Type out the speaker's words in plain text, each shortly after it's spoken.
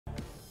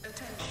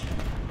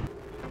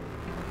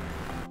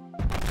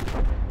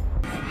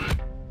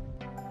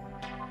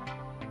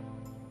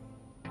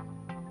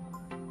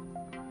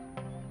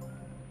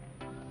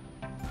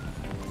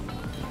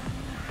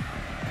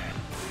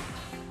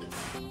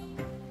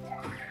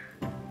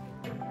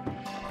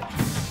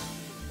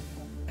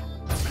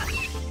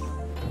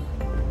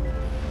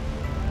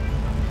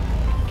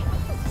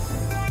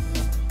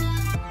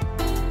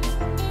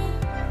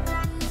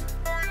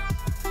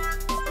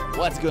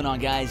What's going on,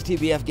 guys?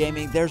 TBF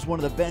Gaming. There's one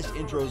of the best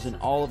intros in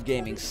all of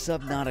gaming,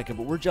 Subnautica,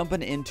 but we're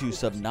jumping into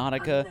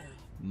Subnautica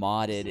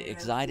modded.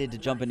 Excited to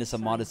jump into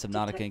some modded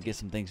Subnautica and get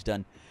some things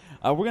done.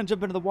 We're going to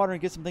jump into the water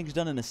and get some things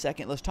done in a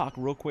second. Let's talk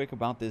real quick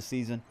about this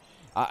season.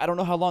 I don't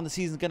know how long the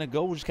season's going to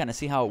go. We'll just kind of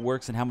see how it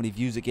works and how many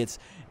views it gets.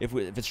 If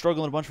it's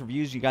struggling a bunch for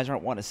views, you guys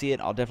aren't wanting to see it,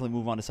 I'll definitely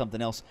move on to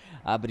something else.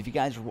 But if you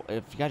guys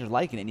are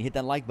liking it and you hit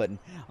that like button,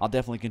 I'll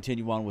definitely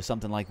continue on with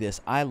something like this.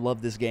 I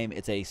love this game.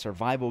 It's a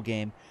survival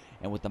game.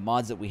 And with the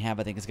mods that we have,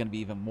 I think it's going to be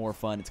even more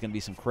fun. It's going to be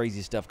some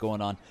crazy stuff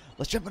going on.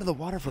 Let's jump into the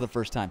water for the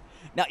first time.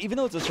 Now, even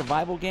though it's a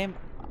survival game,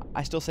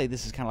 I still say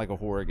this is kind of like a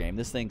horror game.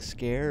 This thing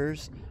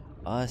scares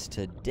us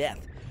to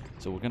death.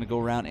 So we're going to go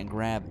around and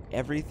grab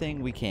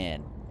everything we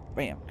can.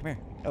 Bam, come here.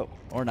 Oh,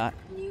 or not.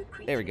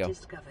 There we go.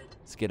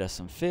 Let's get us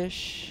some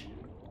fish.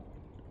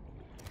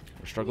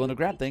 We're struggling to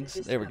grab things.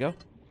 There we go.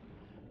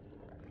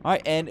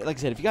 Alright, and like I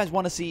said, if you guys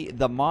want to see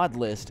the mod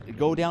list,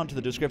 go down to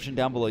the description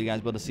down below. You guys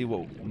will be able to see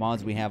what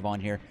mods we have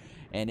on here.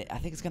 And I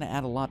think it's going to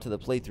add a lot to the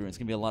playthrough. It's going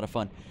to be a lot of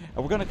fun. And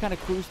we're going to kind of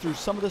cruise through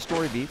some of the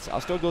story beats. I'll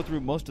still go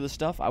through most of the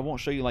stuff. I won't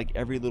show you like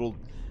every little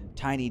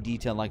tiny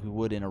detail like we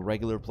would in a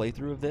regular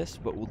playthrough of this.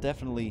 But we'll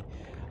definitely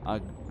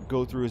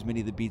go through as many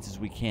of the beats as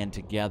we can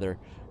together.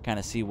 Kind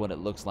of see what it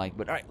looks like.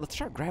 But alright, let's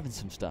start grabbing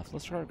some stuff.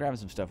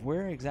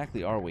 Where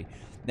exactly are we?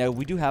 Now,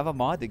 we do have a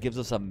mod that gives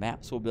us a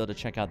map, so we'll be able to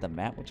check out the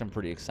map, which I'm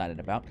pretty excited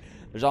about.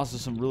 There's also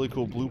some really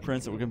cool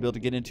blueprints that we're going to be able to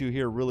get into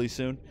here really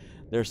soon.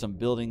 There's some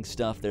building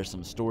stuff. There's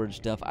some storage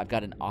stuff. I've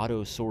got an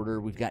auto sorter.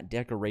 We've got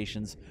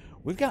decorations.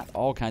 We've got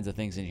all kinds of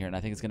things in here, and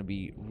I think it's going to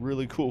be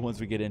really cool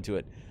once we get into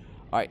it.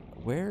 Alright,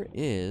 where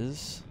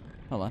is...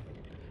 Hold on.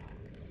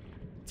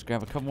 Let's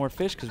grab a couple more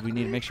fish, because we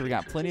need to make sure we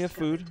got plenty of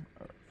food.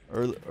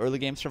 Early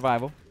game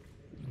survival.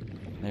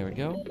 There we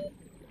go.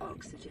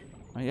 Oxygen.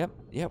 Oh, yep,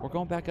 we're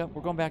going back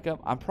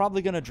up. I'm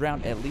probably going to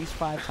drown at least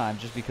 5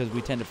 times just because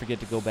we tend to forget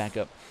to go back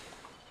up.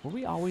 Were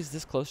we always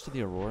this close to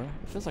the Aurora?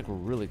 It feels like we're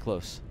really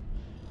close.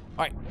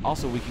 Alright,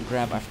 also we can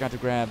grab, I forgot to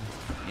grab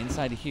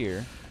inside of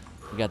here.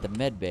 We got the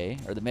med bay,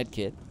 or the med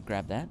kit.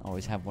 Grab that.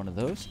 Always have one of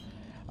those.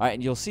 Alright,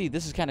 and you'll see,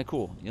 this is kind of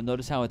cool. You'll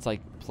notice how it's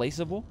like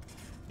placeable.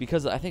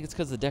 Because I think it's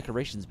because of the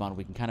decorations mod,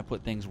 we can kind of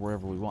put things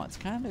wherever we want. It's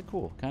kind of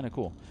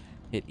cool.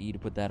 Hit E to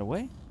put that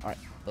away. Alright,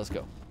 let's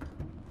go.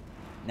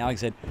 Now, like I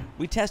said,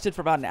 we tested for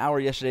about an hour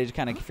yesterday to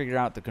kind of figure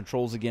out the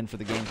controls again for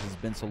the game because it's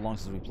been so long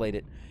since we played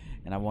it.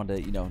 And I wanted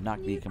to, you know,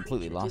 not be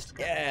completely lost.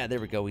 Yeah,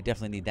 there we go. We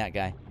definitely need that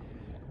guy.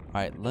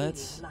 Alright,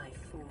 let's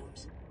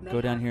go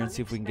down here and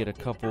see if we can get a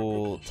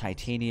couple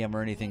titanium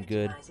or anything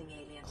good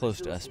close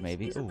to us,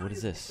 maybe. Oh, what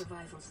is this?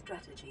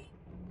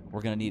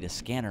 We're going to need a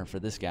scanner for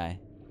this guy.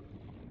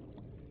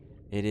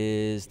 It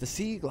is the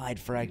Sea Glide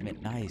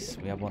fragment. Nice.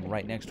 We have one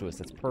right next to us.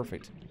 That's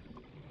perfect.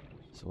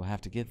 So we'll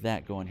have to get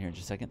that going here in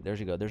just a second. There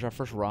you go. There's our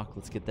first rock.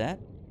 Let's get that.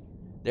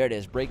 There it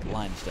is. Break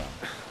limestone.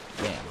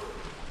 Bam.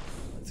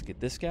 Let's get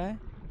this guy.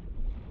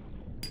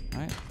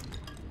 Alright.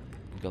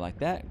 Go like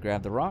that.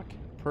 Grab the rock.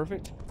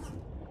 Perfect.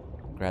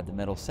 Grab the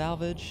metal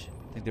salvage.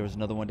 I think there was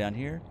another one down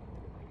here.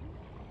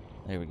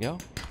 There we go.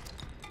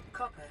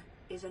 Copper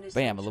is an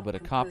Bam. A little bit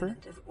of copper.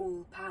 Of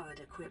all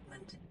powered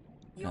equipment.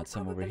 Got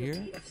some over here.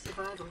 A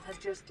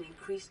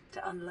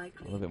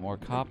little bit more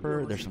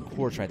copper. There's some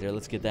quartz right there.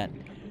 Let's get that.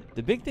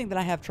 The big thing that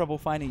I have trouble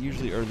finding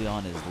usually early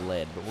on is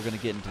lead, but we're going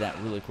to get into that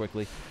really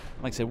quickly.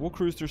 Like I said, we'll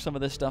cruise through some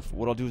of this stuff.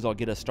 What I'll do is I'll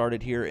get us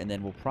started here, and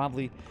then we'll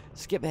probably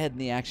skip ahead in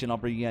the action. I'll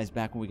bring you guys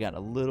back when we got a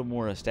little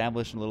more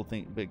established and a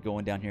little bit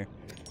going down here.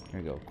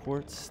 There we go.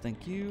 Quartz.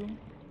 Thank you.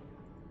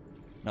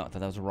 No, I thought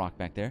that was a rock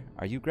back there.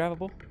 Are you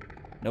grabbable?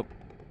 Nope.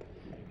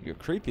 You're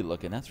creepy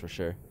looking, that's for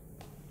sure.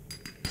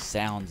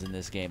 Sounds in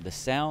this game. The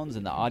sounds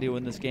and the audio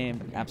in this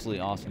game,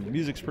 absolutely awesome. The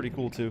music's pretty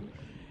cool too.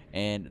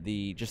 And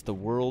just the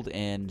world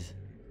and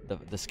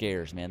the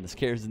scares, man. The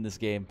scares in this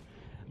game.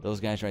 Those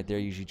guys right there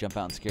usually jump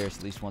out and scare us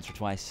at least once or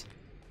twice.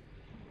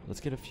 Let's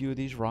get a few of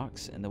these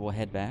rocks and then we'll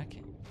head back.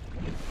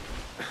 There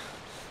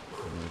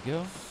we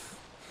go.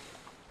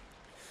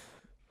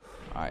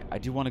 Alright, I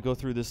do want to go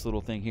through this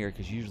little thing here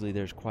because usually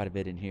there's quite a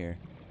bit in here.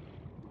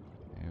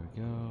 There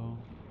we go.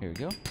 Here we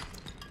go.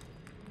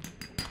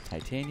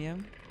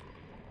 Titanium.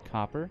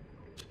 Copper,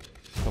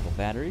 a couple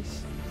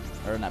batteries,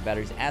 or not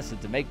batteries,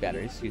 acid to make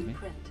batteries, excuse me.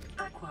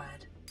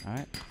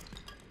 Alright.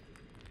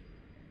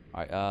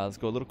 Alright, let's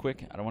go a little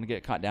quick. I don't want to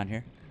get caught down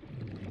here.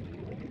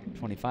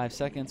 25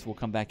 seconds. We'll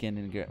come back in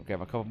and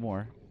grab a couple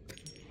more.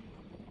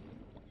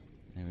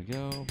 There we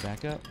go.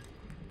 Back up.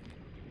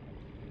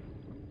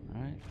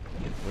 Alright.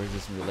 Where's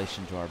this in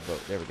relation to our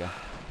boat? There we go.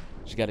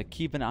 Just got to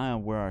keep an eye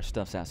on where our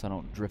stuff's at so I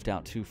don't drift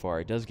out too far.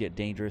 It does get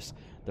dangerous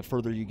the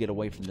further you get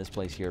away from this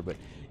place here. But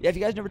yeah, if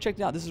you guys never checked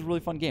it out, this is a really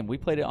fun game. We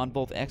played it on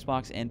both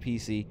Xbox and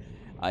PC.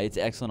 It's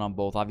excellent on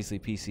both. Obviously,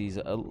 PC's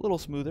a little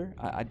smoother.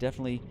 I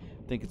definitely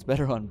think it's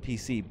better on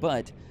PC,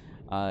 but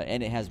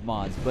and it has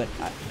mods. But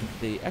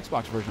the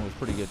Xbox version was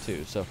pretty good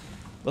too. So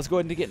let's go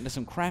ahead and get into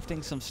some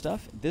crafting some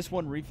stuff. This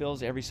one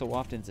refills every so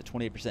often. It's at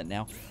 28%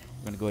 now.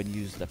 We're going to go ahead and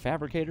use the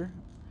fabricator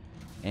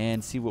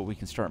and see what we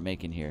can start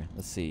making here.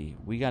 Let's see.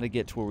 We got to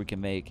get to where we can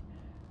make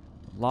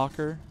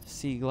locker,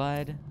 sea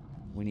glide.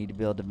 We need to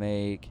be able to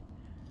make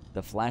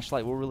the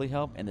flashlight will really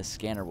help, and the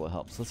scanner will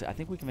help. So let's see, I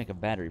think we can make a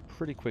battery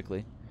pretty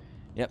quickly.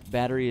 Yep,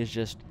 battery is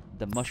just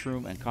the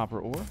mushroom and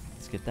copper ore.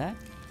 Let's get that.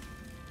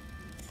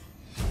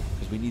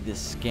 Because we need this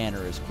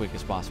scanner as quick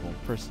as possible.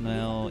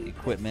 Personnel,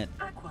 equipment.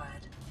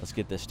 Let's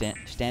get the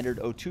standard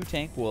O2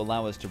 tank. Will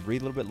allow us to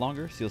breathe a little bit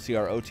longer. So you'll see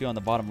our O2 on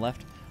the bottom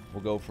left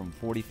will go from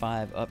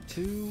 45 up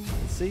to,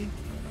 let's see,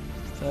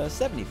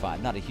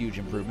 75. Not a huge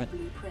improvement.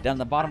 Down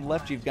the bottom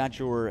left, you've got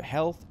your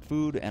health,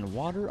 food, and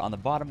water. On the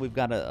bottom, we've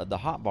got the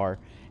hot bar.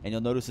 And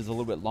you'll notice it's a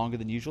little bit longer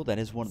than usual. That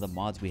is one of the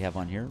mods we have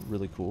on here.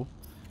 Really cool.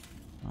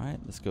 All right,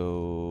 let's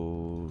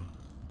go.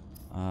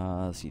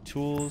 Let's see,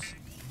 tools,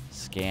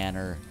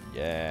 scanner.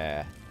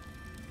 Yeah.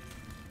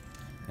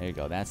 There you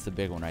go. That's the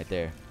big one right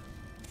there.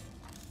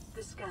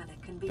 The scanner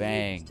can be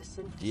bang.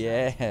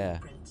 Yeah.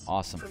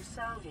 Awesome.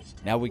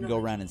 Now we can go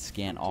around and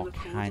scan all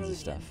kinds of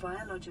stuff.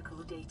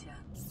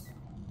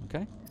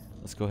 Okay.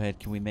 Let's go ahead.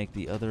 Can we make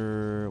the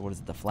other, what is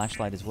it, the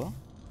flashlight as well?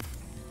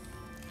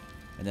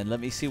 And then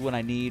let me see what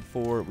I need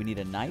for, we need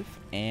a knife,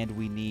 and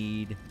we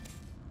need,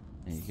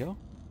 there you go.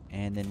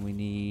 And then we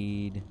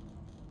need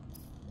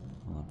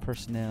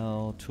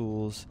personnel,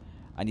 tools.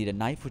 I need a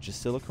knife, which is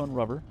silicone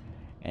rubber.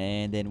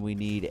 And then we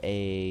need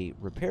a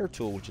repair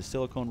tool, which is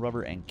silicone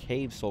rubber and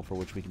cave sulfur,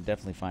 which we can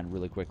definitely find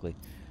really quickly.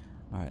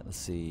 All right, let's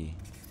see.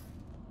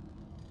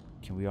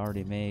 Can we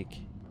already make...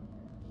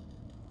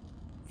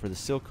 For the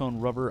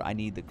silicone rubber, I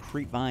need the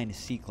creepvine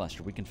sea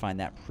cluster. We can find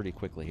that pretty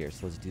quickly here,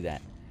 so let's do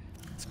that.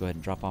 Let's go ahead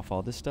and drop off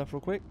all this stuff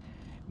real quick.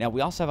 Now, we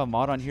also have a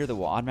mod on here that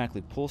will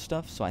automatically pull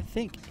stuff, so I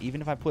think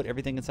even if I put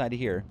everything inside of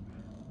here,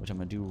 which I'm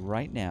going to do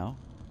right now.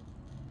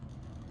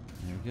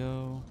 There we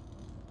go.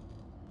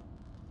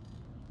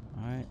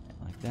 Alright,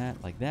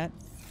 like that.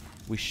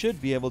 We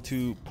should be able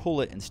to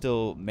pull it and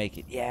still make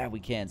it. Yeah, we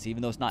can. So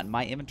even though it's not in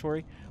my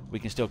inventory, we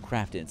can still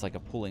craft it. It's like a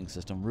pulling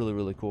system. Really,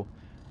 really cool.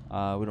 We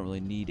don't really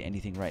need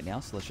anything right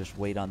now, so let's just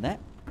wait on that.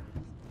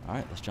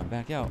 Alright, let's jump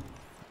back out.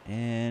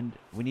 And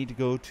we need to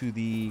go to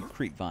the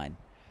creep vine.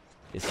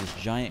 It's this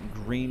giant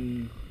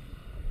green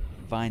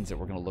vines that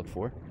we're going to look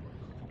for.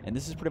 And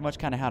this is pretty much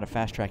kind of how to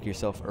fast track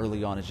yourself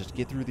early on, is just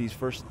get through these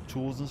first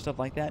tools and stuff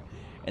like that.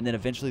 And then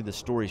eventually the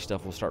story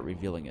stuff will start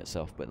revealing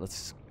itself. But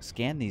let's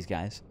scan these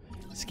guys.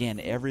 Scan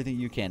everything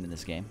you can in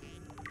this game.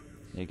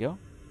 There you go.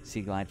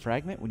 Sea glide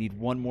fragment. We need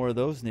one more of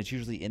those, and it's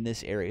usually in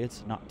this area.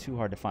 It's not too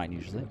hard to find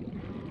usually.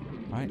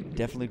 Alright,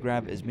 definitely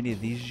grab as many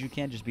of these as you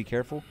can. Just be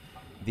careful.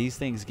 These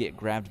things get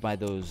grabbed by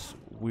those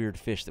weird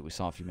fish that we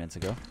saw a few minutes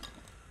ago.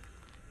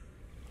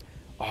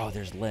 Oh,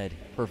 there's lead.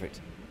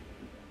 Perfect.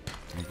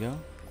 There you go.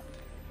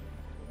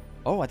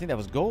 Oh, I think that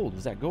was gold.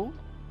 Was that gold?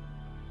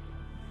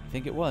 I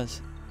think it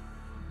was.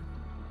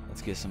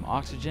 Let's get some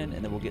oxygen,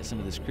 and then we'll get some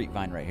of this creep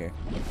vine right here.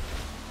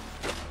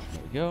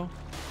 There we go.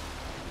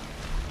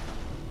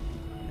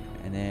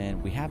 And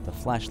then we have the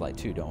flashlight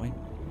too, don't we?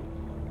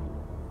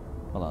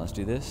 Hold on, let's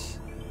do this.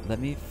 Let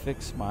me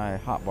fix my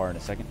hotbar in a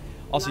second.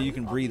 Also, you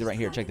can breathe right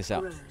here. Check this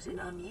out.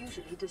 There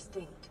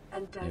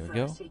we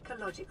go.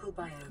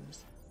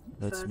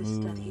 Let's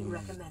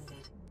move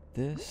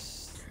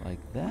this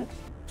like that.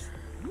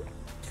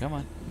 Come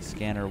on.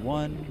 Scanner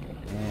 1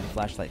 and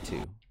flashlight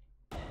 2.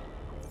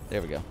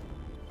 There we go.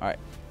 Alright.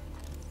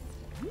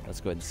 Let's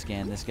go ahead and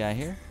scan this guy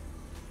here.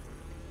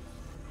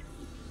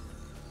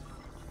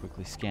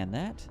 Quickly scan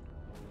that.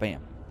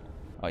 Bam.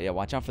 Oh yeah,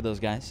 watch out for those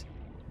guys.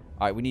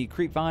 Alright, we need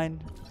creep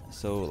vine.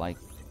 So like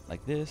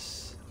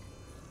this.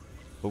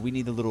 But we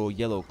need the little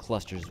yellow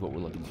clusters is what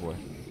we're looking for.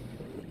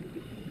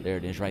 There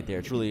it is right there.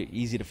 It's really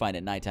easy to find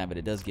at nighttime, but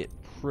it does get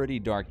pretty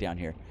dark down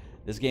here.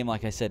 This game,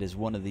 like I said, is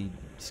one of the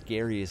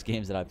scariest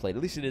games that I've played.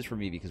 At least it is for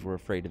me, because we're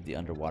afraid of the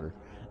underwater.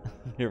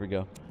 Here we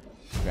go.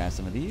 Grab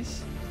some of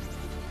these.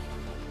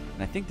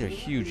 And I think they're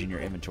huge in your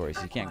inventory,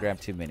 so you can't grab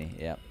too many.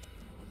 Yep.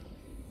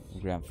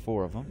 We'll grab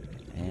 4 of them,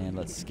 and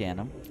let's scan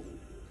them.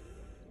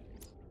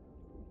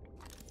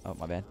 Oh,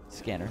 my bad.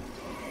 Scanner.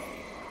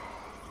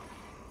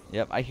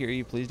 Yep, I hear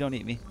you. Please don't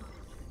eat me.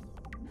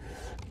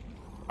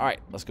 Alright,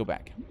 let's go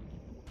back.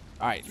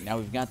 Alright, now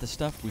we've got the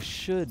stuff. We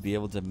should be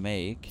able to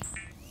make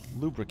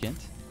lubricant.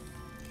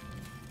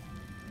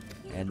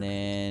 And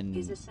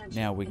then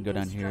now we can go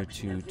down here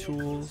to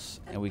tools,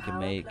 and we can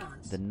make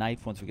the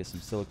knife once we get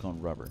some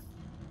silicone rubber.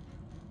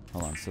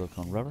 Hold on,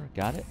 silicone rubber.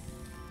 Got it.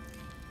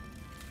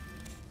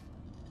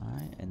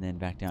 Alright, and then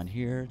back down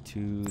here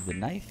to the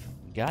knife.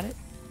 Got it.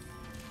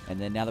 And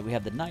then now that we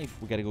have the knife,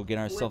 we got to go get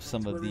ourselves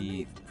some of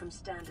the... From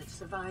standard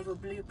survival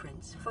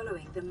blueprints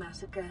following the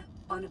massacre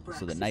on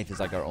so the knife is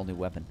like our only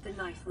weapon.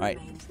 Alright,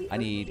 I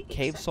need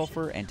cave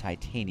sulfur and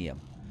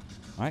titanium.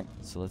 Alright,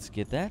 so let's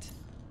get that.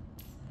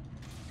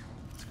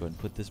 Let's go ahead and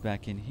put this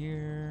back in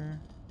here.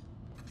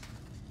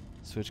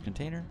 Switch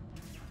container.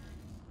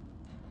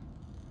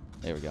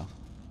 There we go.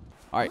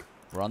 Alright,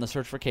 we're on the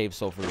search for cave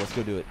sulfur. Let's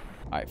go do it.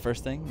 Alright,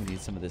 first thing, we need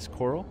some of this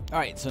coral.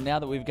 Alright, so now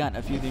that we've gotten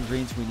a few of the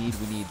ingredients we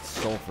need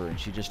sulfur. And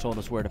she just told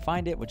us where to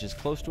find it, which is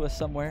close to us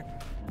somewhere.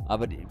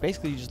 But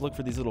basically, you just look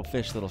for these little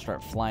fish that'll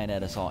start flying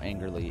at us all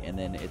angrily. And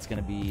then it's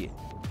going to be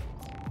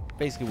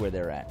basically where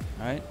they're at.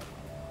 All right.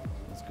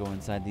 Let's go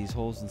inside these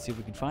holes and see if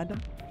we can find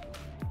them.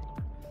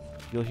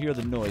 You'll hear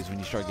the noise when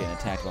you start getting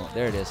attacked.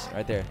 There it is,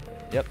 right there.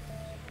 Yep.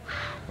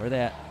 Where they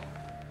at?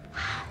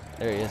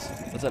 There he is.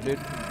 What's up, dude?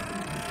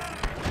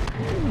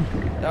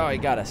 Oh, he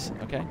got us.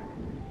 Okay.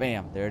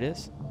 Bam. There it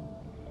is.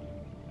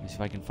 Let me see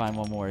if I can find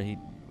one more.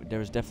 There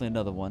was definitely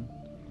another one.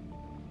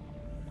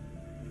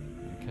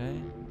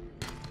 Okay.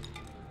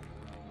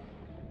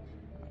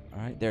 All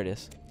right. There it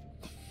is.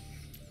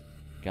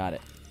 Got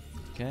it.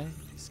 Okay.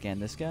 Scan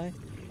this guy.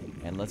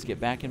 And let's get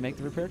back and make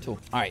the repair tool.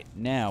 All right.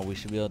 Now we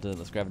should be able to...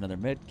 Let's grab another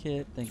med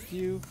kit. Thank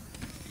you.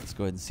 Let's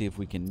go ahead and see if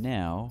we can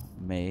now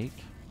make...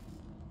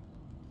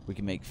 We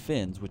can make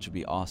fins, which would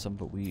be awesome.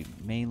 But we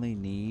mainly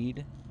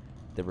need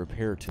the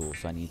repair tool.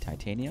 So I need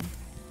titanium.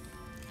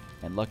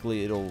 And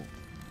luckily it'll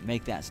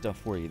make that stuff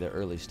for you, the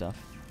early stuff.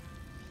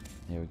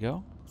 There we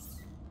go.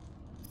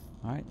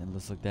 All right, and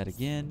let's look at that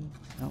again.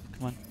 Oh,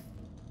 come on.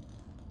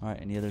 All right,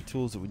 any other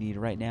tools that we need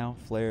right now?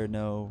 Flare,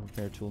 no.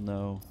 Repair tool,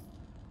 no.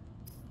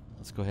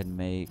 Let's go ahead and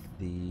make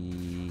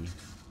the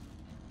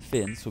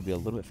fins, so we'll be a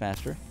little bit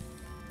faster.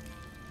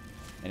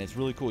 And it's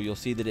really cool. You'll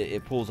see that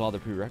it pulls all the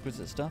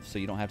prerequisite stuff, so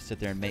you don't have to sit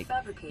there and make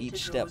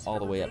each step all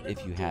the way up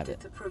if you have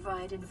it. To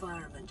provide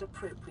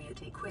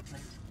environment-appropriate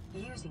equipment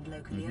using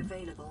locally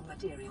available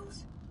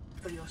materials.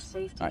 For your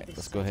safety, all right,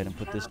 let's go ahead and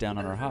put this down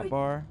on our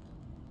hotbar.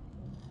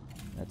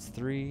 That's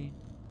 3.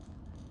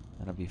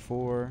 That'll be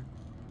 4.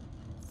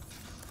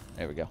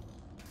 There we go.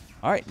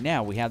 All right,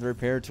 now we have the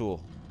repair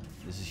tool.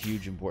 This is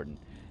huge important.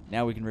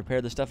 Now we can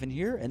repair the stuff in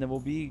here, and then we'll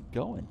be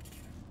going.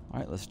 All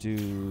right, let's do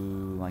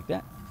like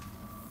that.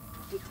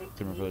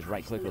 Can reverse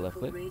right click or left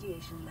click. Here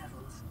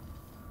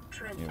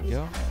we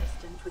go.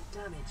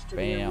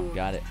 Bam,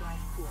 got it.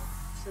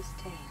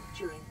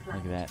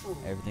 Look at that.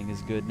 Everything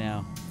is good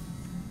now.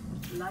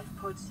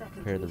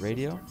 Repair the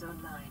radio.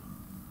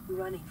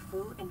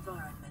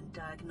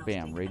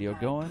 Bam, radio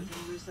going.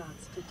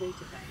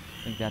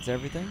 I think that's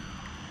everything.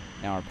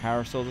 Now our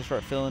power cells will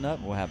start filling up.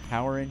 We'll have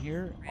power in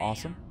here.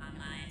 Awesome.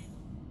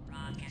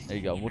 There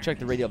you go. We'll check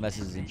the radio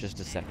messages in just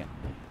a second.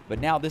 But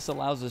now this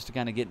allows us to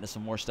kind of get into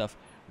some more stuff.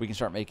 We can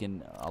start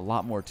making a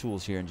lot more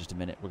tools here in just a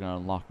minute. We're going to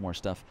unlock more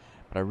stuff.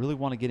 But I really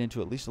want to get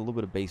into at least a little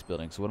bit of base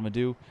building. So what I'm going to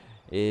do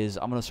is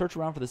I'm going to search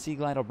around for the Sea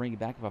Glide. I'll bring you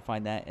back if I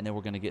find that. And then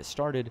we're going to get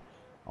started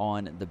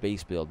on the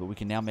base build. But we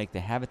can now make the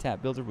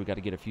habitat builder. We've got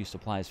to get a few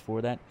supplies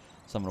for that.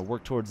 So I'm going to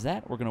work towards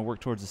that. We're going to work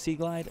towards the Sea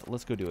Glide.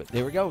 Let's go do it.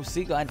 There we go.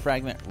 Sea Glide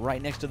fragment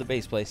right next to the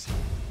base place.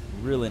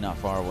 Really not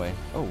far away.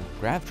 Oh,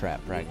 grav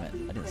trap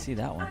fragment. I didn't see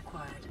that one.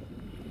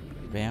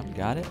 Bam,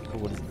 got it.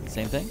 Cool. What is it?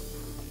 Same thing?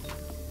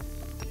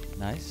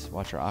 Nice.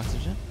 Watch our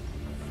oxygen.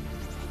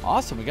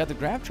 Awesome. We got the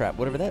grav trap.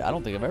 Whatever that. I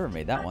don't think I've ever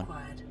made that one.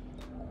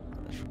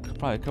 There's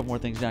probably a couple more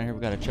things down here we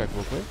got to check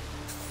real quick.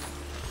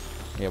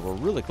 Yeah, we're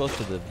really close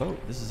to the boat.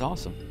 This is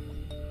awesome.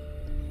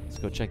 Let's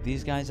go check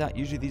these guys out.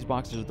 Usually these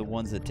boxes are the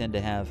ones that tend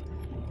to have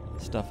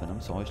stuff in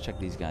them, so always check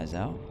these guys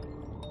out.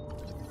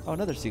 Oh,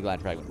 another Sea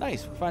Glide fragment.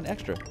 Nice. We find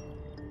extra.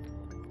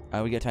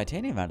 We get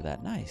titanium out of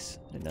that. Nice.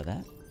 Didn't know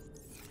that.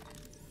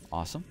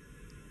 Awesome.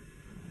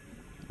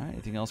 All right,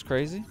 anything else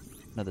crazy?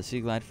 Another Sea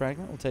Glide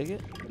fragment. We'll take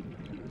it.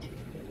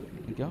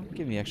 There you go.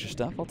 Give me extra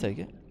stuff. I'll take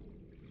it.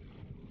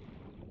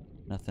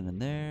 Nothing in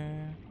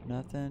there.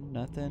 Nothing.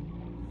 Nothing.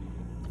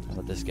 How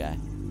about this guy?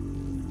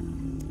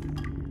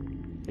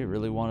 They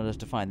really wanted us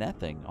to find that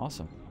thing.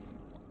 Awesome.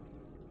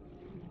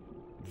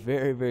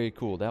 Very, very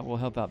cool. That will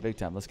help out big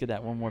time. Let's get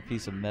that one more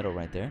piece of metal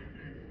right there.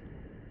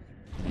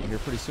 And here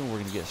pretty soon we're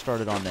going to get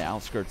started on the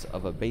outskirts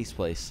of a base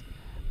place.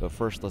 But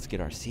first, let's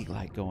get our Sea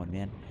Glide going,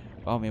 man.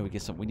 Oh man,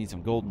 we need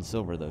some gold and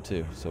silver though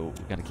too. So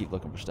we got to keep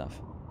looking for stuff.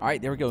 All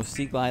right, there we go.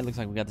 Sea Glide. Looks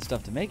like we got the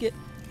stuff to make it.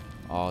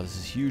 Oh, this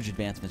is huge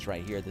advancements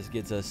right here. This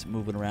gets us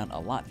moving around a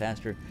lot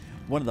faster.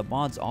 One of the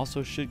mods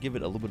also should give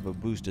it a little bit of a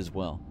boost as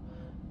well.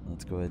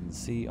 Let's go ahead and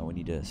see. Oh, we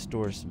need to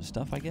store some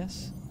stuff, I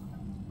guess.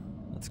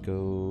 Let's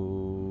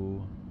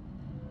go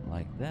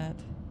like that.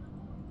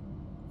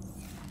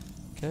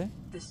 Okay.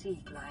 The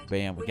Sea Glide.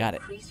 Bam, we got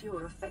it. Increase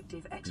your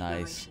effective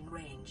exploration Nice.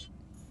 range.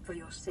 For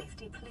your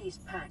safety, please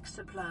pack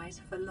supplies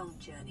for long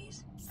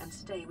journeys and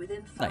stay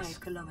within 5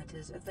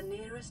 kilometers of the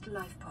nearest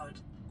life pod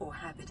or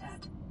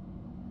habitat.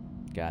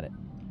 Got it.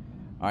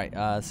 All right,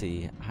 let's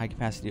see. High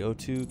capacity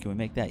O2. Can we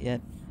make that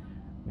yet?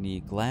 We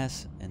need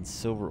glass and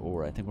silver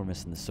ore. I think we're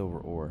missing the silver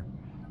ore.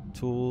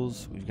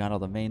 Tools. We've got all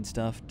the main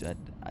stuff.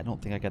 I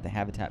don't think I got the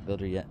habitat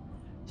builder yet.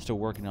 Still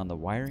working on the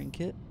wiring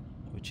kit,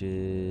 which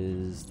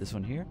is this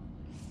one here.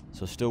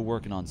 So still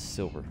working on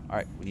silver. All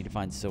right, we need to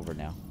find silver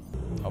now.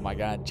 Oh my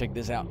God, check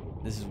this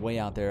out. This is way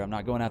out there. I'm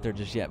not going out there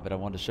just yet, but I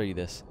wanted to show you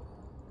this.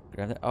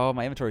 Grab that. Oh,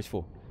 my inventory's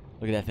full.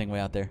 Look at that thing way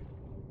out there.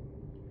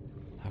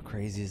 How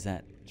crazy is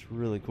that? It's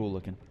really cool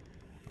looking.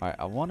 All right,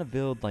 I want to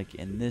build like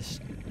in this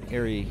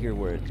area here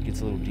where it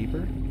gets a little deeper.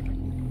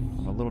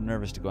 I'm a little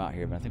nervous to go out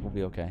here, but I think we'll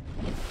be okay.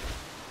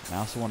 And I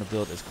also want to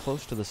build as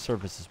close to the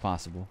surface as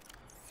possible.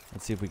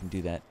 Let's see if we can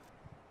do that.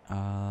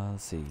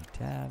 Let's see.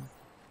 Tab.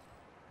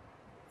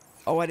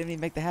 Oh, I didn't even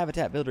make the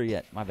habitat builder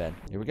yet. My bad.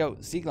 Here we go.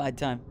 Sea Glide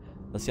time.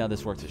 Let's see how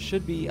this works. It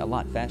should be a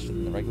lot faster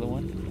than the regular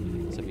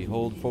one. So if you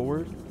hold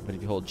forward, but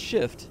if you hold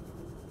shift,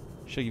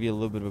 it should give you a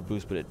little bit of a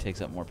boost, but it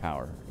takes up more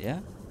power. Yeah?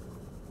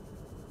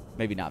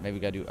 Maybe not. Maybe we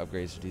gotta do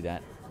upgrades to do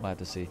that. We'll have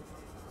to see.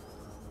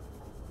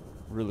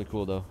 Really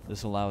cool though.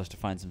 This will allow us to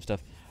find some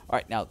stuff.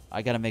 Alright, now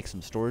I gotta make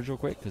some storage real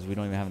quick because we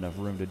don't even have enough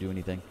room to do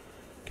anything.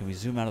 Can we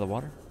zoom out of the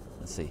water?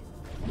 Let's see.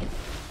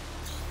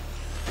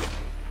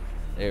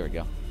 There we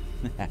go.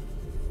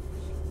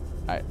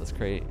 Alright, let's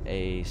create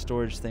a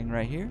storage thing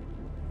right here.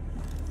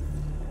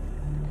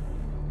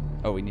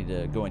 Oh, we need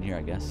to go in here,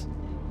 I guess.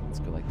 Let's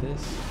go like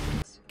this.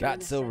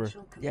 Got silver.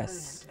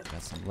 Yes.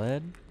 Got some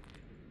lead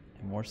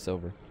and more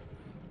silver.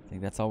 I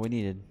think that's all we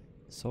needed.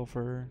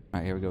 Sulfur.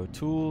 Alright, here we go.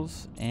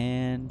 Tools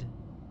and...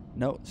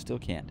 No, still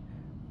can't.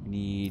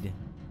 We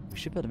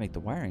should be able to make the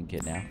wiring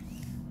kit now.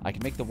 I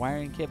can make the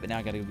wiring kit, but now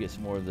I gotta go get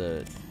some more of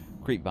the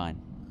creepvine.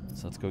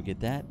 So let's go get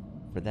that.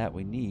 For that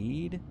we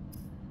need...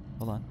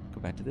 Hold on.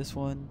 Go back to this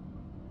one.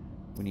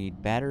 We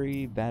need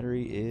battery.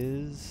 Battery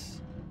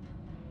is...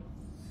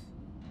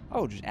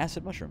 Oh, just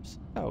acid mushrooms.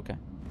 Oh, okay.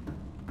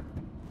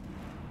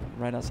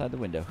 Right outside the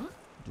window.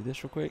 Do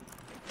this real quick.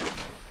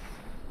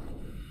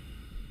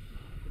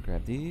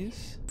 Grab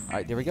these.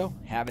 Alright, there we go.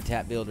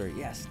 Habitat builder.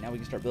 Yes, now we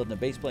can start building a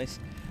base place.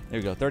 There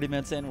we go. 30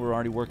 minutes in, we're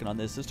already working on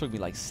this. This took me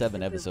like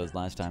 7 episodes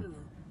last time.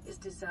 Is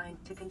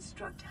designed to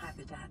construct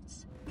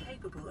habitats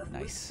capable of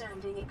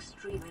withstanding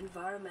extreme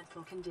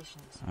environmental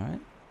conditions.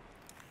 Alright.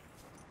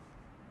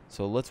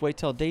 So let's wait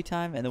till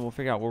daytime, and then we'll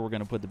figure out where we're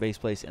going to put the base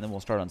place, and then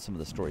we'll start on some of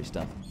the story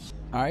stuff.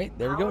 Alright,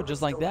 there we go.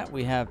 Just like that,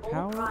 we have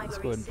power. Let's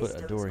go ahead and put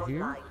a door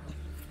here.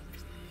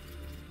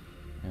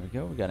 There we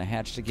go. We got a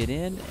hatch to get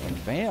in,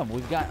 and bam,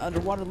 we've got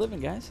underwater living,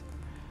 guys.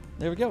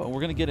 There we go. And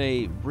we're going to get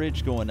a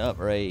bridge going up,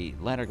 or a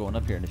ladder going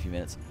up here in a few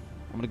minutes.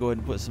 I'm going to go ahead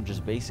and put some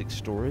just basic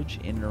storage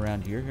in and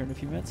around here in a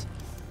few minutes,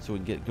 so we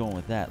can get going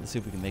with that. Let's see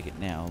if we can make it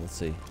now. Let's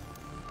see.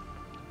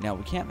 Now,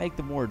 we can't make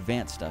the more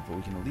advanced stuff, but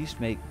we can at least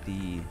make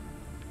the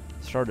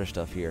starter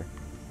stuff here.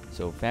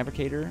 So,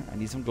 fabricator, I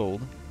need some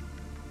gold.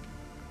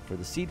 For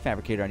the seed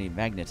fabricator, I need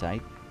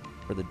magnetite.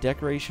 For the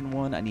decoration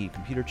one, I need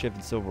computer chip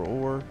and silver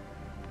ore.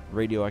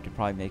 Radio I could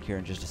probably make here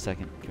in just a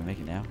second. Can we make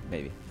it now?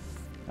 Maybe.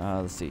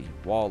 Let's see.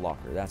 Wall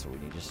locker. That's what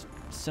we need. Just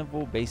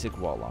simple, basic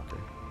wall locker.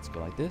 Let's go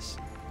like this.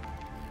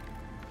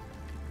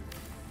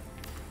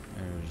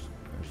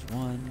 There's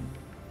one.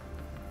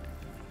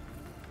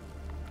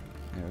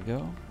 There we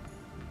go.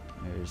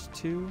 There's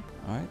 2.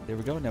 Alright, there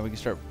we go. Now we can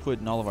start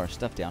putting all of our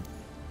stuff down.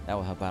 That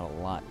will help out a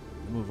lot.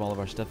 Move all of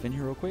our stuff in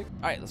here real quick.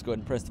 Alright, let's go ahead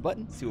and press the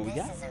button. See what we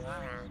got. This is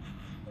Aurora.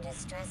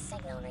 Distress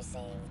signal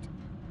received.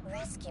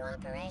 Rescue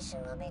operation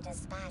will be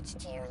dispatched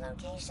to your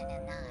location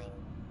in 9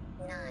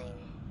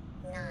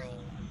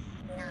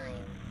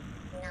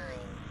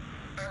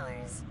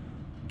 hours.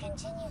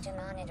 Continue to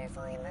monitor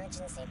for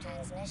emergency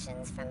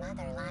transmissions from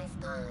other life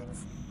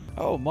pods.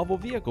 Oh, mobile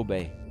vehicle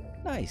bay.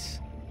 Nice.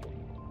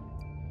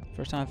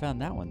 First time I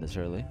found that one this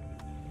early.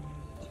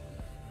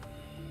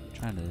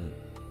 Trying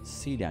to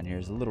see down here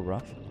is a little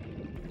rough.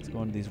 Let's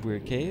go into these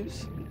weird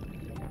caves.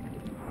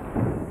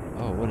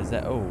 Oh, what is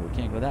that? Oh, we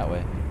can't go that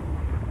way.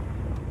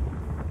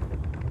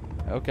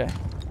 Okay.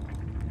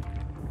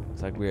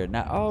 Looks like weird.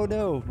 Now, oh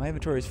no, my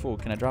inventory is full.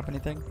 Can I drop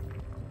anything?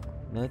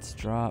 Let's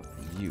drop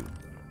you.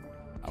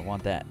 I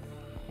want that.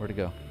 Where'd it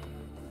go?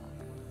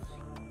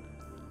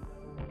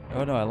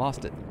 Oh no, I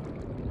lost it.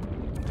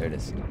 There it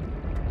is.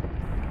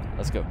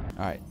 Let's go.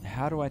 Alright,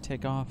 how do I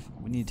take off?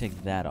 We need to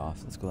take that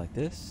off. Let's go like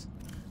this.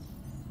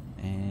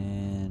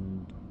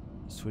 And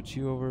switch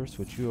you over,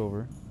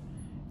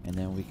 and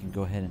then we can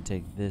go ahead and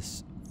take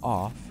this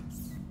off.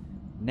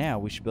 Now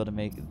we should be able to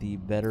make the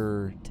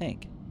better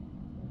tank.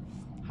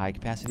 High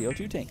capacity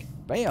O2 tank.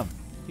 Bam!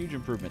 Huge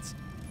improvements.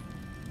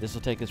 This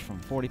will take us from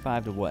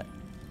 45 to what?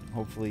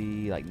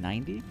 Hopefully like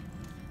 90.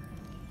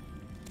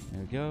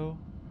 There we go.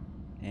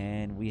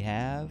 And we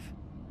have...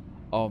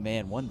 Oh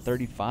man,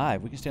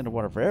 135. We can stay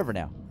underwater forever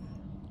now.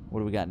 What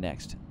do we got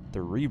next? The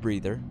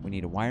rebreather. We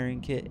need a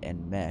wiring kit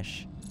and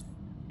mesh.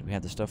 Do we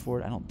have the stuff for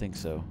it? I don't think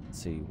so.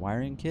 Let's see.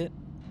 Wiring kit.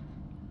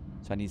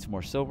 So I need some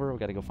more silver. We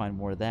got to go find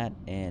more of that.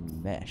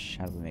 And mesh.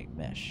 How do we make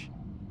mesh?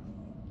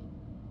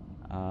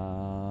 I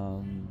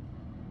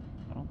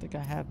don't think I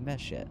have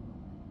mesh yet.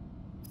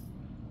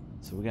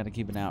 So we got to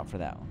keep an eye out for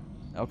that one.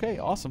 Okay,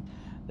 awesome.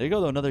 There you go,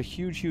 though. Another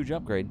huge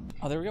upgrade.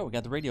 Oh, there we go. We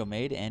got the radio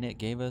made, and it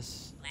gave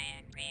us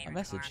a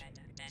message.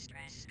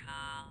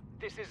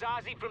 This is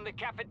Ozzy from the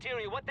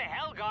cafeteria. What the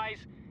hell, guys?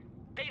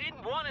 They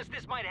didn't warn us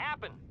this might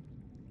happen.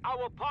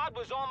 Our pod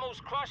was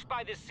almost crushed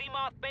by this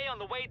Seamoth Bay on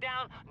the way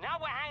down. Now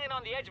we're hanging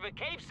on the edge of a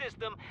cave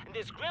system, and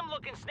this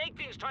grim-looking snake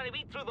thing's trying to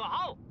eat through the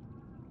hull.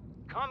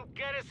 Come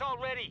get us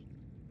already.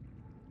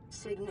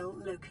 Signal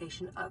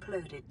location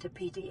uploaded to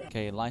PDA.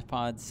 Okay, life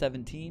pod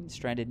 17,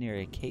 stranded near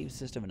a cave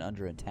system and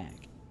under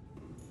attack.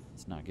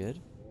 It's not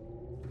good.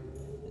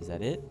 Is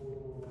that it?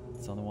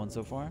 It's the only one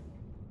so far?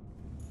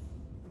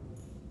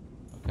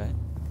 Okay.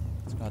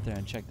 Let's go out there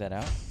and check that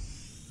out.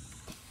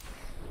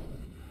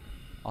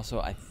 Also,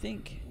 I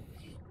think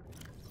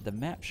the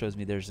map shows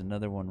me there's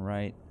another one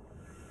right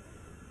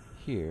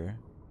here.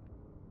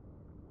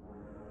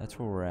 That's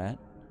where we're at.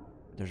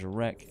 There's a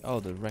wreck. Oh,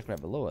 the wreck right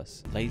below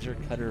us. Laser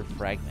cutter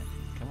fragment.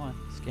 Come on,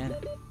 scan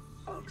it.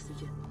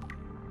 Oxygen.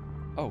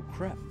 Oh,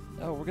 crap.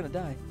 Oh, we're gonna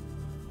die.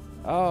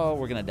 Oh,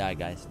 we're gonna die,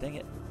 guys. Dang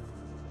it.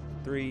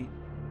 3,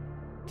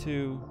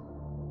 2,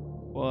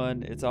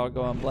 1. It's all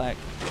going black.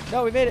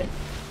 No, we made it.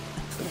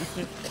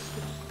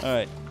 All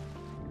right.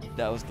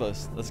 That was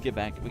close. Let's get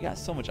back. We got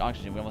so much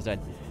oxygen. We almost died.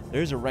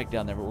 There's a wreck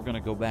down there, but we're going to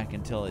go back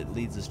until it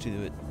leads us to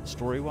it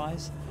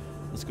story-wise.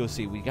 Let's go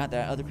see. We got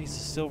that other piece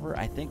of silver.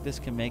 I think this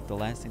can make the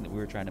last thing that we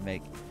were trying to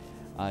make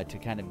to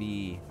kind of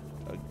be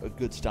a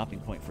good stopping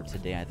point for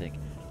today, I think.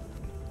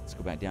 Let's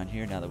go back down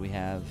here now that we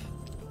have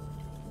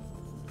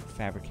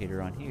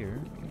fabricator on here.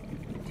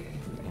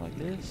 Go like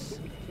this.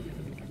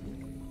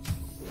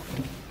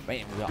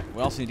 Bam.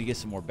 We also need to get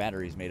some more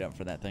batteries made up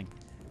for that thing.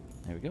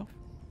 There we go.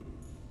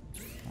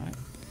 All right,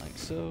 like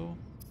so.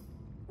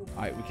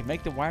 All right, we can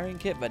make the wiring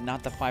kit, but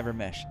not the fiber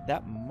mesh.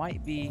 That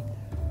might be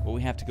what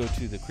we have to go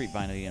to the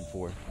creepvine again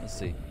for. Let's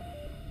see.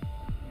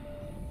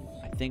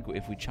 I think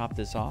if we chop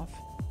this off,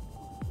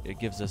 it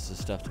gives us the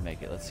stuff to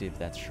make it. Let's see if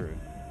that's true.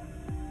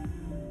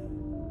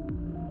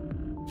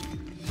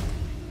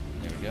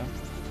 There we go.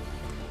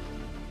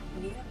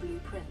 New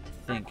blueprint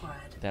I think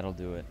acquired. that'll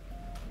do it.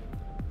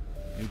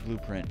 New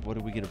blueprint. What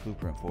do we get a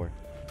blueprint for?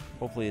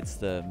 Hopefully it's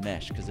the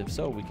mesh, because if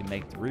so, we can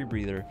make the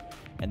rebreather,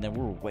 and then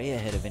we're way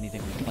ahead of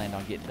anything we planned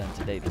on getting done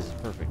today. This is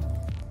perfect.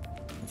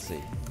 Let's see.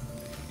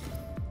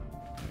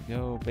 There we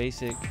go.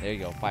 Basic. There you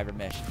go. Fiber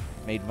mesh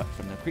made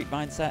from the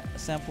creepvine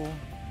sample.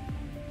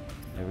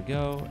 There we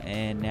go.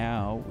 And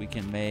now we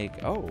can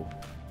make, oh,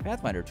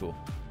 Pathfinder tool.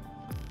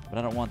 But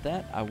I don't want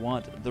that. I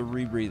want the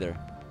rebreather.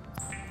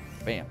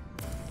 Bam.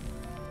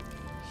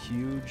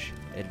 Huge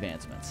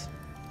advancements.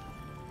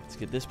 Let's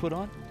get this put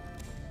on.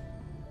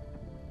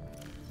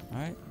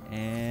 Alright,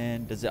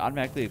 and does it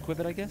automatically equip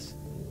it, I guess?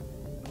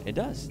 It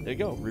does. There you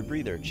go.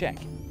 Rebreather, check.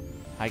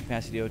 High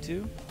capacity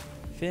O2,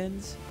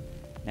 fins.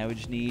 Now we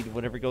just need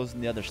whatever goes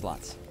in the other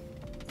slots.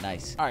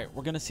 Nice. Alright,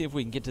 we're going to see if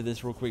we can get to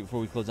this real quick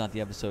before we close out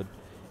the episode.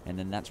 And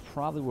then that's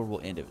probably where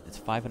we'll end it. It's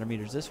 500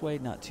 meters this way,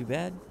 not too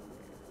bad.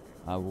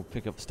 We'll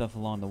pick up stuff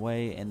along the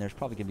way, and there's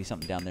probably going to be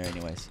something down there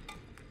anyways.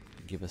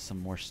 Give us some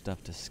more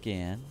stuff to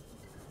scan.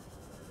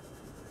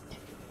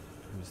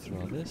 Who's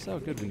through all this? Oh,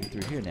 good. We can get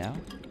through here now.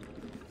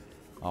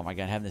 Oh my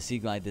god, having the sea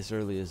glide this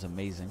early is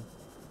amazing.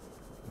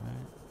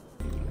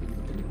 Alright.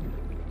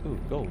 Ooh,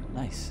 gold.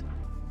 Nice.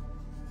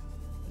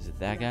 Is it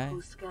that guy?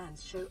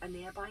 Scans show a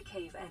nearby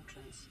cave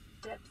entrance.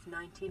 Depth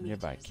 90 meters.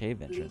 Nearby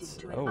cave entrance.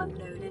 Leading to an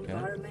unknown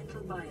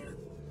environmental biome.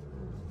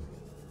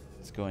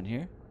 Let's go in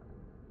here.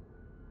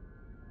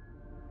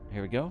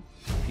 Here we go.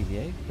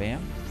 PDA.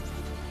 Bam.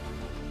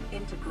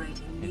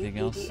 Integrating anything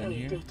new else in PDA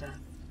here? Data.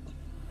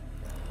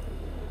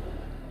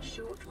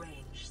 Short-range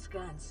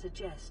scans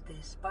suggest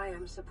this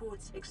biome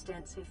supports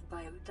extensive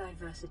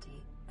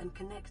biodiversity and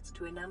connects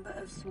to a number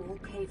of small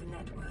cave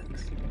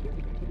networks.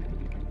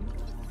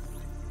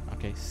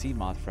 Okay, sea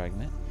moth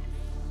fragment.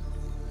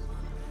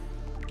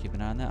 Keep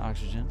an eye on that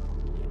oxygen.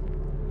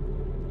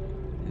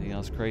 Anything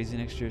else crazy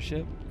next to your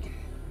ship?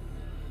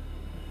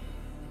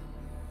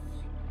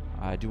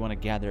 I do want to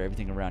gather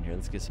everything around here.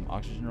 Let's get some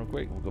oxygen real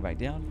quick. We'll go back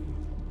down.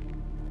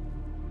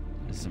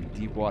 There's some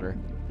deep water.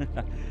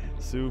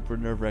 Super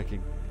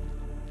nerve-wracking.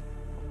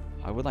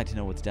 I would like to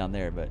know what's down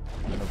there, but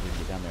I don't know if we can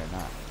get down there or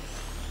not.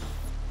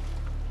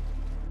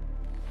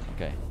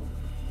 Okay.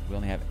 We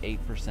only have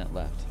 8%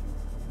 left.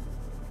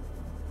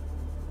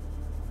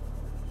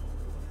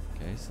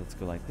 Okay, so let's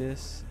go like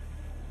this.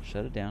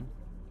 Shut it down.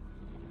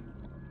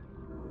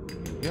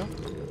 There we go.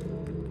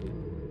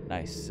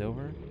 Nice.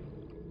 Silver.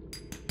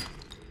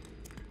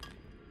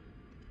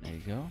 There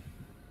you go.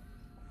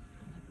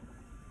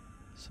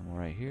 Some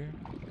more right here.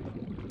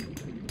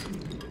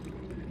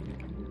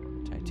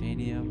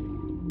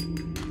 Titanium.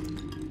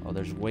 Oh,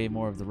 there's way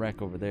more of the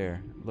wreck over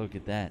there. Look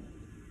at that.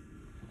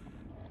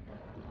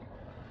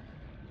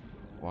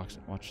 Watch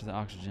the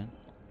oxygen.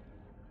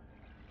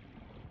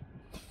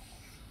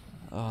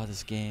 Oh,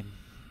 this game.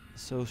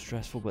 So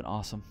stressful but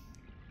awesome.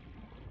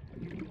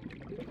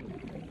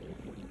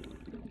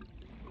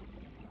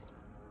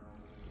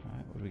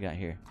 Alright, what do we got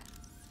here?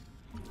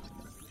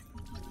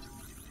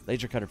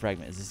 Laser cutter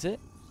fragment. Is this it?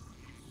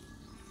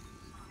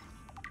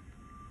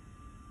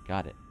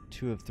 Got it.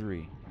 2 of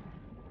 3.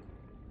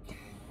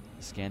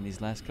 Scan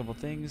these last couple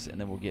things, and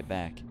then we'll get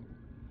back.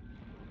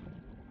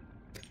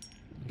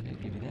 Okay,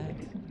 give me that.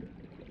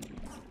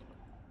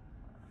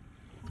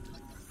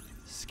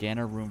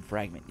 Scanner room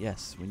fragment.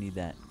 Yes, we need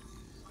that.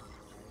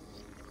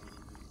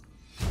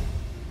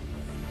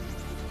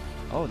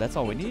 Oh, that's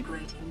all we need?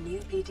 Integrating new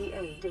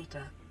PDA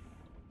data.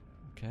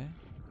 Okay.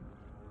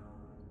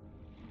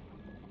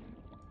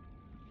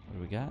 What do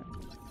we got?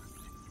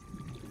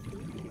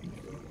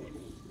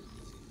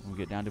 We'll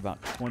get down to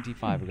about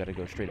 25. We gotta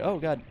go straight. Oh,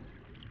 God.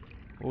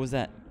 What was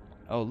that?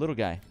 Oh, little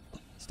guy.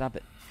 Stop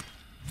it.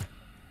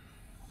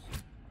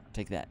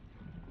 Take that.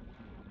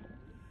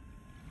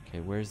 Okay,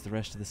 where's the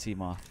rest of the sea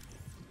moth?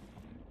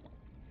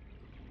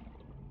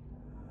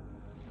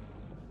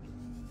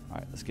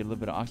 Let's get a little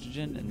bit of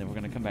oxygen, and then we're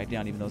going to come back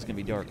down even though it's going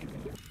to be dark.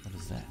 What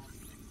is that?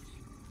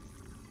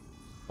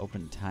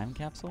 Open time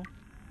capsule?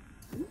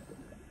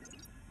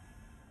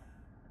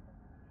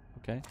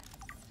 Okay.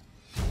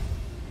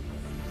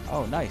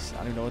 Oh, nice. I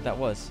don't even know what that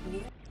was.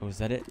 Oh, is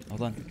that it?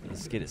 Hold on.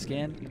 Let's get it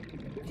scanned.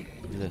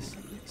 Look at this.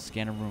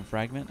 Scanner room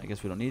fragment. I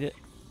guess we don't need it.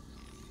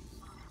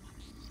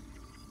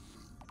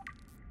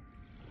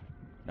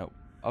 Nope.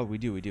 Oh, we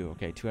do.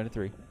 Okay, 2 out of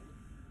 3.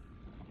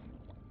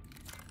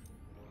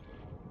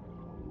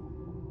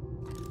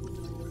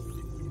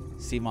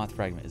 Sea moth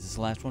fragment. Is this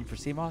the last one for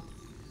sea moth?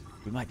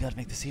 We might be able to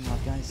make the sea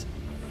moth, guys.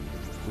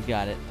 We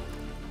got it.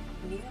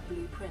 New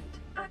blueprint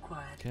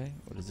acquired. Okay,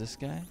 what is this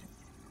guy?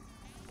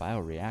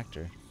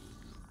 Bioreactor.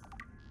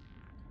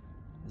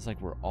 It's like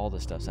where all the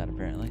stuff's at,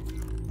 apparently.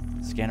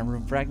 Scanner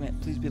room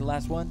fragment. Please be the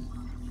last one.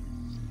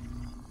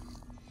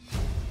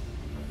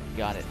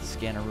 Got it.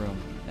 Scanner room.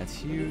 That's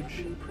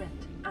huge.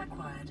 Blueprint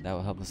acquired. That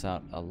will help us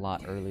out a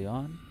lot early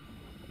on.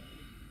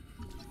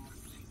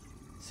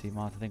 Sea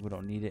moth, I think we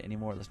don't need it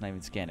anymore. Let's not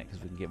even scan it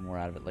because we can get more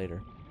out of it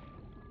later.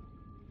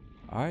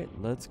 Alright,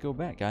 let's go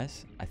back,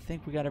 guys. I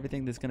think we got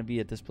everything that's going to be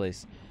at this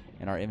place,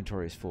 and our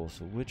inventory is full.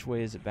 So which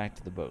way is it back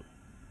to the boat?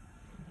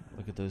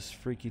 Look at those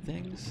freaky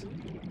things.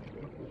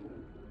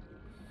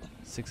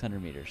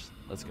 600 meters.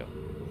 Let's go.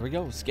 Here we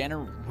go. Scanner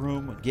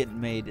room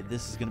getting made.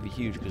 This is going to be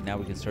huge because now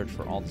we can search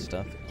for all the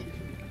stuff.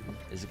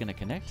 Is it going to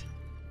connect?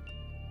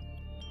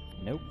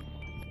 Nope.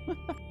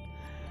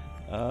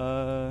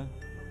 Why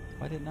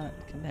did it not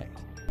connect?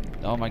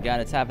 Oh my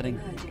god, it's happening.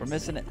 We're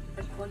missing it.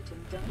 A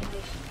quantum detonation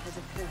has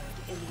occurred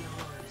in the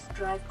Aurora's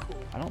drive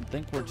core. I don't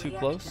think we're The too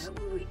close.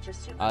 reactor will reach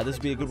a This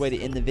would be a good way to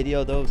end the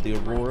video, though. The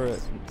Aurora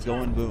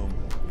going boom.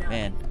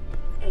 Man,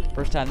 8,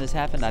 first time this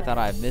happened, I thought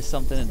I missed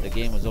something and the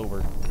game was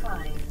over.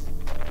 5,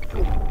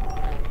 Here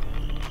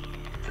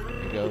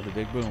we go, the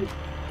big boom.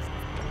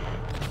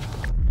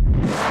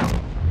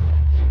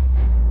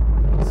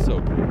 So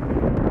cool.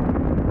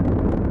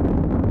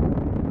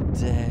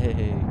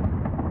 Dang.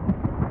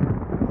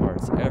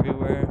 Parts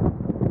everywhere.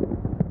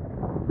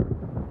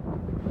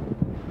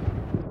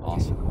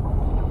 Awesome.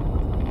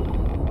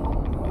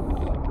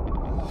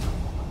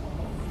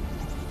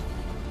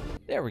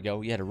 There we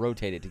go. You had to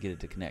rotate it to get it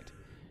to connect.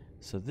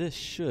 So this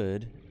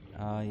should,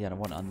 yeah, the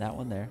one on that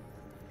one there.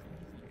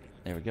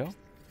 There we go.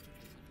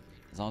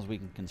 As long as we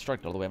can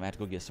construct all the way, I'm going to have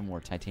to go get some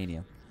more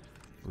titanium.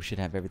 We should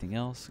have everything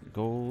else.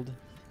 Gold,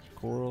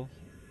 coral,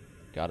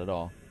 got it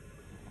all.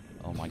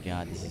 Oh my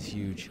god, this is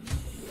huge.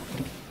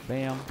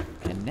 Bam.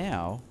 And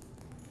now,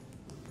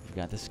 we've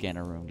got the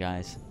scanner room,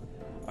 guys.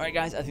 Alright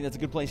guys, I think that's a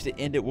good place to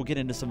end it. We'll get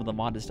into some of the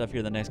modded stuff here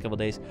in the next couple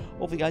days.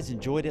 Hopefully you guys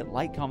enjoyed it.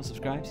 Like, comment,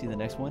 subscribe. See you in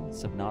the next one.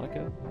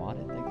 Subnautica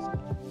modded. Thanks so much.